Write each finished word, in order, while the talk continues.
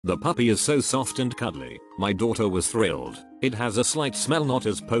The puppy is so soft and cuddly. My daughter was thrilled. It has a slight smell, not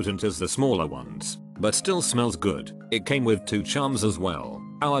as potent as the smaller ones, but still smells good. It came with 2 charms as well.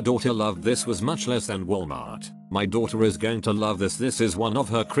 Our daughter loved this, was much less than Walmart. My daughter is going to love this. This is one of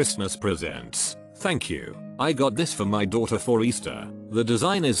her Christmas presents. Thank you. I got this for my daughter for Easter. The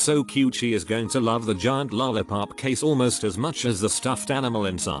design is so cute. She is going to love the giant lollipop case almost as much as the stuffed animal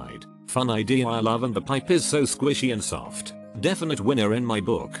inside. Fun idea, I love, and the pipe is so squishy and soft. Definite winner in my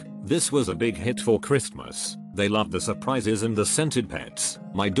book. This was a big hit for Christmas. They love the surprises and the scented pets.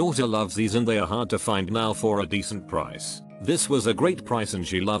 My daughter loves these and they are hard to find now for a decent price. This was a great price and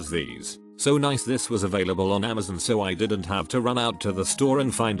she loves these. So nice. This was available on Amazon, so I didn't have to run out to the store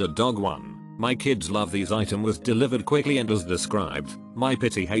and find a dog one. My kids love these. Item was delivered quickly and as described. My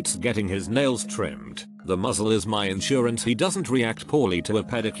pitty hates getting his nails trimmed. The muzzle is my insurance. He doesn't react poorly to a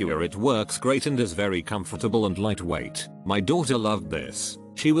pedicure. It works great and is very comfortable and lightweight. My daughter loved this.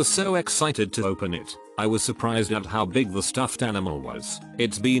 She was so excited to open it. I was surprised at how big the stuffed animal was.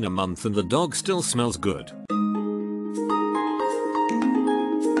 It's been a month and the dog still smells good.